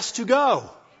 it has to go.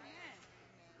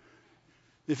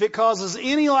 If it causes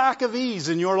any lack of ease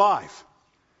in your life,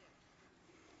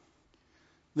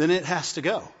 then it has to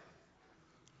go.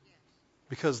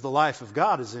 Because the life of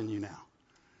God is in you now.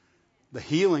 The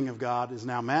healing of God is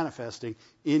now manifesting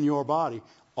in your body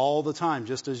all the time,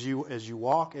 just as you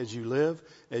walk, as you live,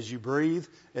 as you breathe,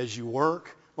 as you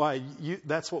work. Why?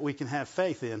 That's what we can have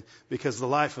faith in, because the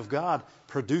life of God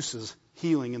produces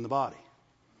healing in the body.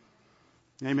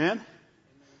 Amen?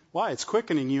 Why? It's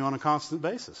quickening you on a constant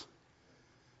basis.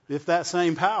 If that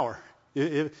same power,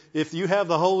 if you have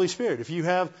the Holy Spirit, if you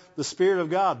have the Spirit of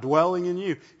God dwelling in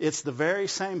you, it's the very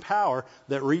same power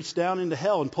that reached down into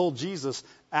hell and pulled Jesus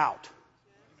out.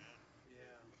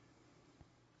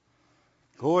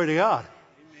 Glory to God.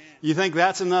 You think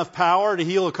that's enough power to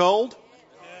heal a cold?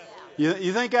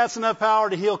 You think that's enough power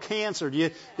to heal cancer?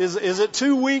 Is it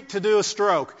too weak to do a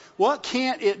stroke? What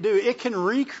can't it do? It can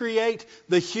recreate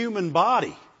the human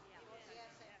body.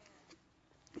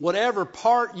 Whatever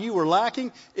part you were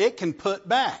lacking, it can put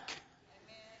back.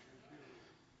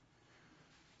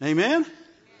 Amen?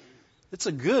 It's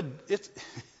a good, I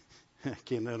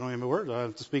don't have any words. I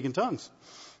have to speak in tongues.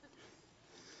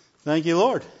 Thank you,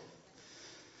 Lord.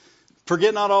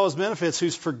 Forget not all his benefits,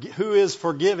 who is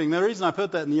forgiving. The reason I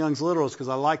put that in the Young's Literal is because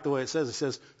I like the way it says. It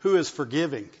says, who is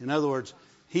forgiving. In other words,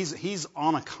 he's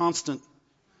on a constant,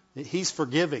 he's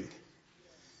forgiving.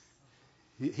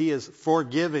 He is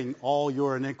forgiving all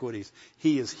your iniquities.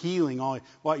 He is healing all.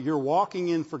 What you're walking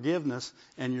in forgiveness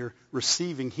and you're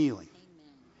receiving healing.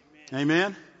 Amen.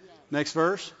 Amen? Yes. Next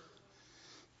verse.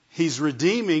 He's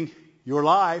redeeming your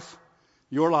life.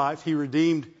 Your life. He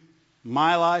redeemed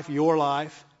my life, your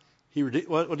life.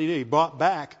 What did he do? He brought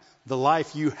back the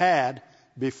life you had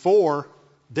before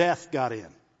death got in.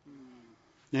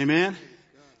 Amen?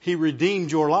 He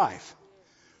redeemed your life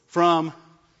from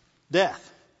death.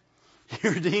 He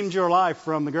redeemed your life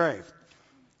from the grave.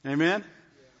 Amen?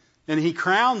 And he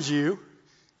crowns you.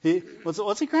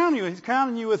 What's he crowning you with? He's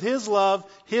crowning you with his love,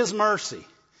 his mercy.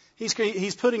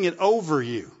 He's putting it over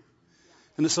you.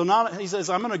 And so he says,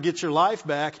 I'm going to get your life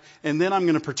back, and then I'm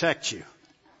going to protect you.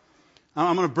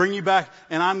 I'm going to bring you back,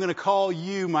 and I'm going to call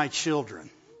you my children.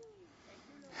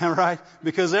 All right?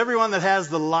 Because everyone that has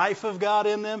the life of God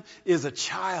in them is a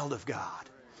child of God.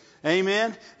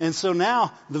 Amen? And so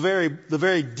now the very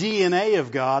DNA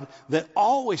of God that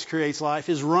always creates life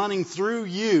is running through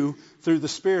you through the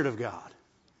Spirit of God.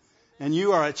 And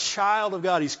you are a child of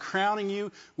God. He's crowning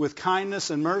you with kindness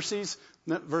and mercies.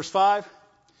 Verse 5.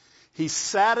 He's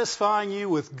satisfying you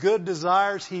with good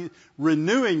desires. He's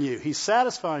renewing you. He's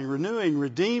satisfying, renewing,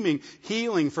 redeeming,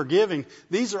 healing, forgiving.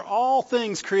 These are all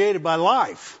things created by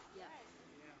life.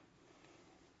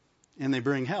 And they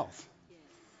bring health.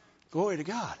 Glory to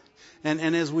God.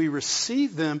 And as we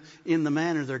receive them in the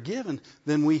manner they're given,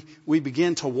 then we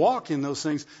begin to walk in those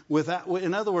things.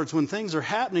 In other words, when things are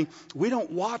happening, we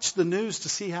don't watch the news to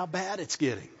see how bad it's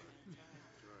getting.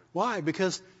 Why?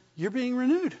 Because you're being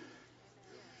renewed.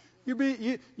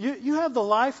 You have the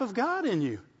life of God in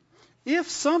you. If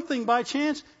something by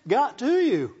chance got to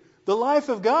you, the life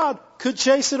of God could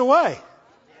chase it away.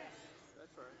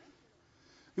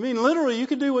 I mean, literally, you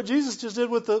could do what Jesus just did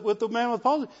with the man with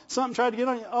palsy. Something tried to get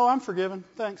on you. Oh, I'm forgiven.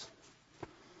 Thanks.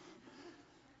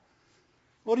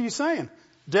 What are you saying?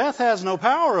 Death has no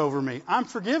power over me. I'm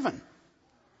forgiven.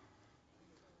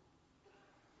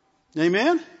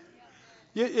 Amen?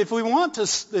 If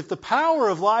the power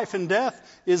of life and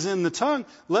death is in the tongue,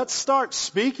 let's start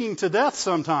speaking to death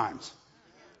sometimes.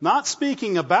 Not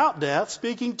speaking about death,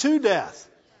 speaking to death.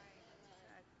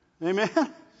 Amen?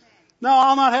 No,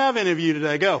 I'll not have any of you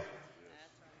today. Go.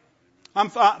 I'm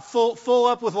full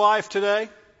up with life today.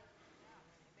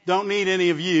 Don't need any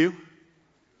of you.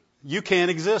 You can't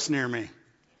exist near me.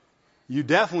 You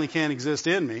definitely can't exist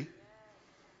in me.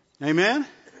 Amen?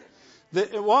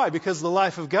 Why? Because the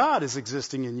life of God is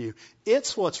existing in you.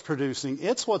 It's what's producing.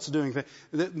 It's what's doing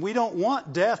things. We don't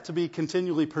want death to be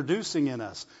continually producing in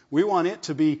us. We want it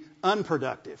to be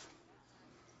unproductive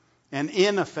and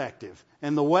ineffective.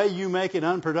 And the way you make it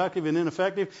unproductive and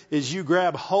ineffective is you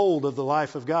grab hold of the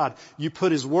life of God. You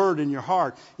put His Word in your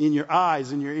heart, in your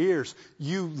eyes, in your ears.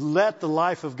 You let the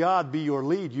life of God be your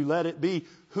lead. You let it be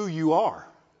who you are.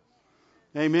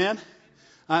 Amen?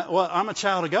 I'm a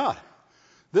child of God.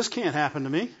 This can't happen to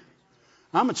me.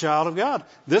 I'm a child of God.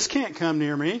 This can't come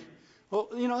near me. Well,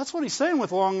 that's what He's saying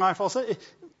with long life. I'll say,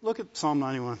 look at Psalm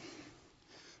 91.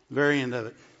 The very end of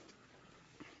it.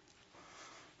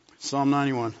 Psalm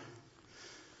 91.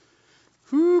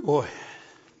 Whoo, boy.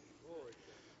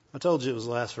 I told you it was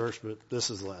the last verse, but this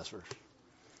is the last verse.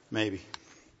 Maybe.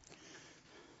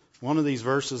 One of these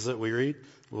verses that we read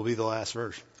will be the last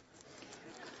verse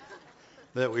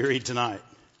that we read tonight.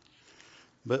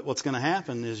 But what's going to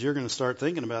happen is you're going to start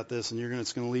thinking about this, and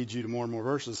it's going to lead you to more and more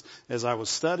verses. As I was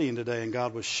studying today, and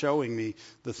God was showing me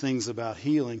the things about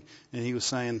healing, and He was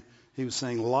saying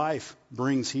life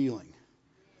brings healing.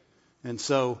 And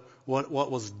so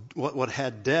what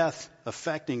had death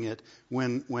affecting it,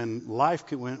 when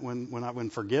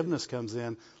forgiveness comes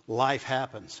in, life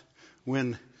happens.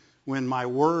 When my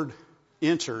word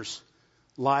enters,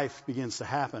 life begins to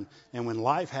happen, and when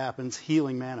life happens,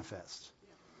 healing manifests.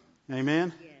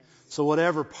 Amen? Yes. So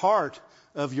whatever part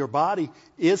of your body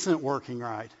isn't working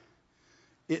right,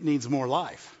 it needs more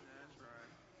life. That's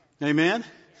right. Amen?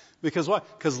 Because why?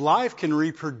 Because life can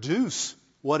reproduce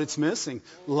what it's missing.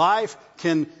 Life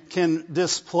can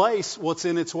displace what's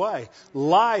in its way.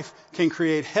 Life can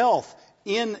create health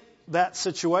in that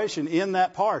situation, in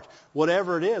that part,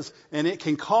 whatever it is, and it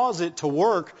can cause it to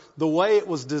work the way it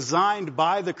was designed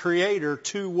by the Creator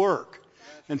to work.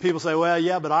 And people say, well,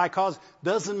 yeah, but I caused it.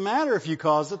 Doesn't matter if you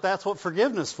caused it. That's what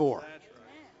forgiveness is for.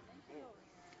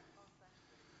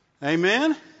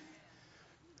 Amen?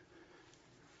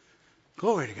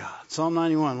 Glory to God. Psalm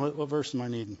 91. What verse am I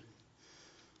needing?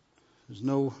 There's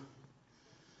no...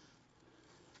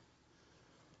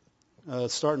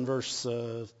 start in verse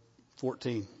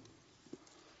 14.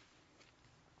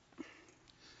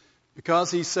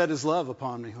 Because he set his love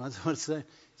upon me. What's it say? It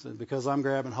said, because I'm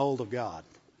grabbing hold of God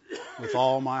with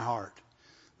all my heart.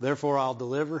 Therefore I'll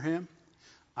deliver him.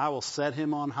 I will set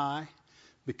him on high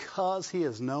because he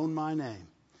has known my name.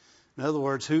 In other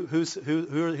words, who's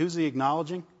he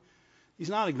acknowledging? He's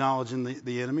not acknowledging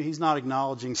the enemy. He's not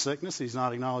acknowledging sickness. He's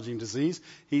not acknowledging disease.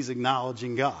 He's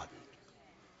acknowledging God.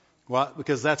 Why?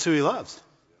 Because that's who he loves.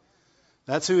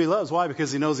 That's who he loves. Why?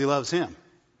 Because he knows he loves him.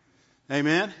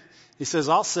 Amen? He says,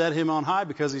 I'll set him on high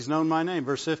because he's known my name.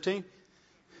 Verse 15.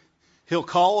 He'll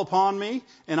call upon me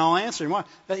and I'll answer him. Why?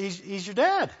 He's your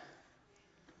dad.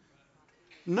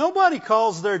 Nobody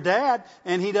calls their dad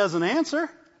and he doesn't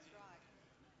answer.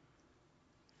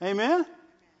 Amen?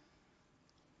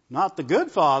 Not the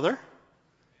good father.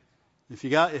 If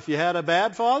you had a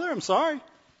bad father, I'm sorry.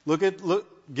 Get a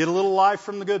little life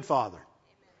from the good father.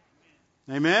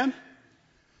 Amen?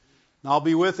 I'll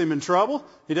be with him in trouble.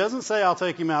 He doesn't say I'll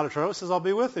take him out of trouble. He says I'll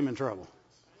be with him in trouble.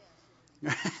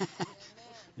 You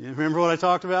remember what I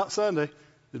talked about Sunday?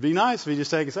 It'd be nice if he just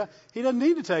take us out. He doesn't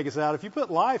need to take us out. If you put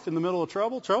life in the middle of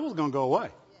trouble, trouble's going to go away.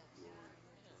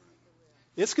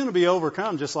 It's going to be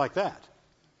overcome just like that.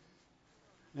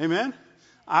 Amen?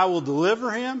 I will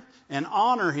deliver him and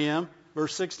honor him,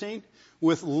 verse 16,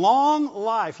 with long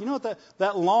life. You know what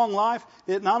that long life,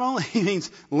 it not only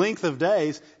means length of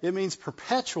days, it means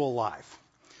perpetual life.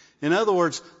 In other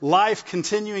words, life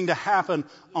continuing to happen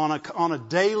on a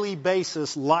daily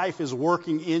basis. Life is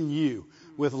working in you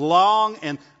with long,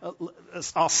 and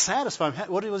I'll satisfy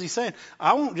him. What was he saying?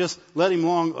 I won't just let him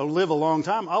live a long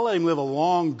time. I'll let him live a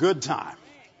long, good time.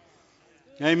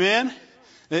 Amen?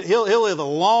 He'll live a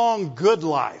long, good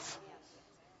life.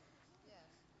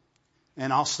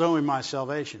 And I'll show him my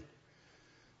salvation.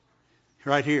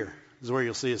 Right here is where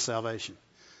you'll see his salvation.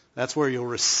 That's where you'll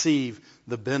receive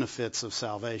the benefits of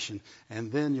salvation.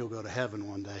 And then you'll go to heaven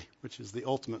one day, which is the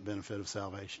ultimate benefit of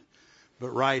salvation. But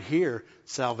right here,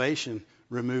 salvation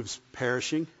removes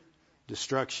perishing,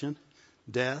 destruction,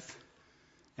 death,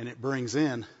 and it brings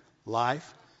in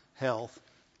life, health,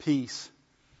 peace.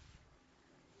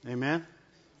 Amen?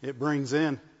 It brings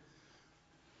in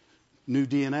new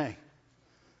DNA.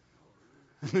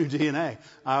 New DNA.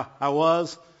 I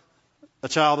was a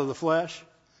child of the flesh.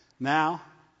 Now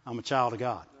I'm a child of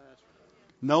God.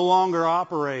 No longer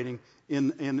operating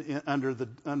under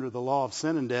the law of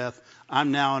sin and death.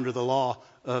 I'm now under the law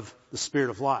of the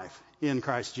Spirit of life in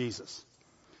Christ Jesus.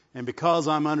 And because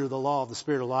I'm under the law of the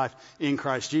Spirit of life in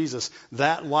Christ Jesus,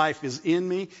 that life is in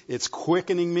me. It's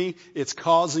quickening me. It's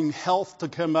causing health to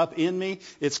come up in me.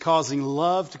 It's causing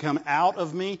love to come out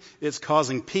of me. It's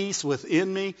causing peace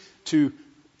within me to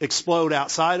explode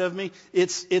outside of me.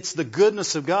 It's the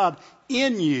goodness of God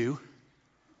in you,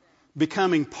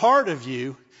 becoming part of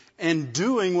you, and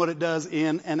doing what it does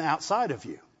in and outside of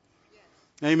you.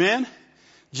 Amen?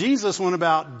 Jesus went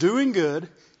about doing good,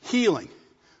 healing.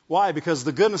 Why? Because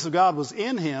the goodness of God was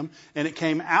in him, and it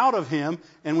came out of him,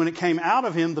 and when it came out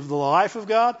of him, the life of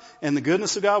God and the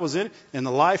goodness of God was in it, and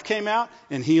the life came out,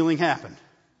 and healing happened.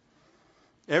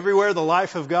 Everywhere the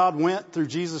life of God went through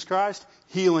Jesus Christ,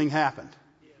 healing happened.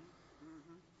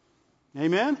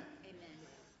 Amen?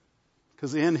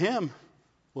 Because in him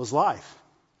was life.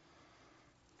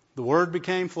 The Word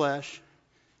became flesh,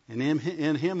 and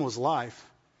in him was life,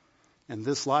 and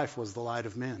this life was the light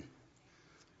of men.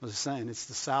 I was saying, it's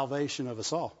the salvation of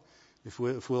us all. If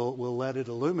we'll let it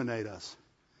illuminate us,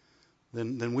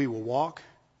 then we will walk,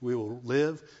 we will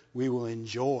live, we will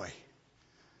enjoy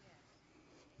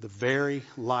the very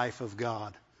life of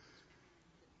God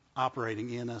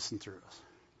operating in us and through us.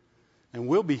 And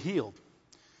we'll be healed.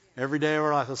 Every day of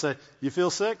our life, I'll say, you feel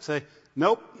sick? Say,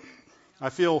 nope. I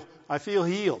feel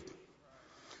healed.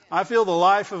 I feel the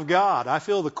life of God. I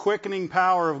feel the quickening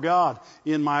power of God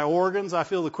in my organs. I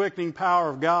feel the quickening power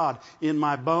of God in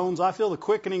my bones. I feel the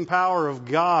quickening power of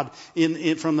God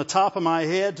in from the top of my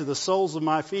head to the soles of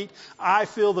my feet. I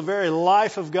feel the very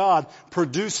life of God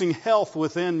producing health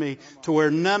within me to where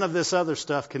none of this other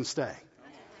stuff can stay.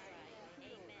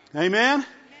 Amen?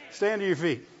 Stand to your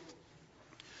feet.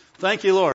 Thank you, Lord.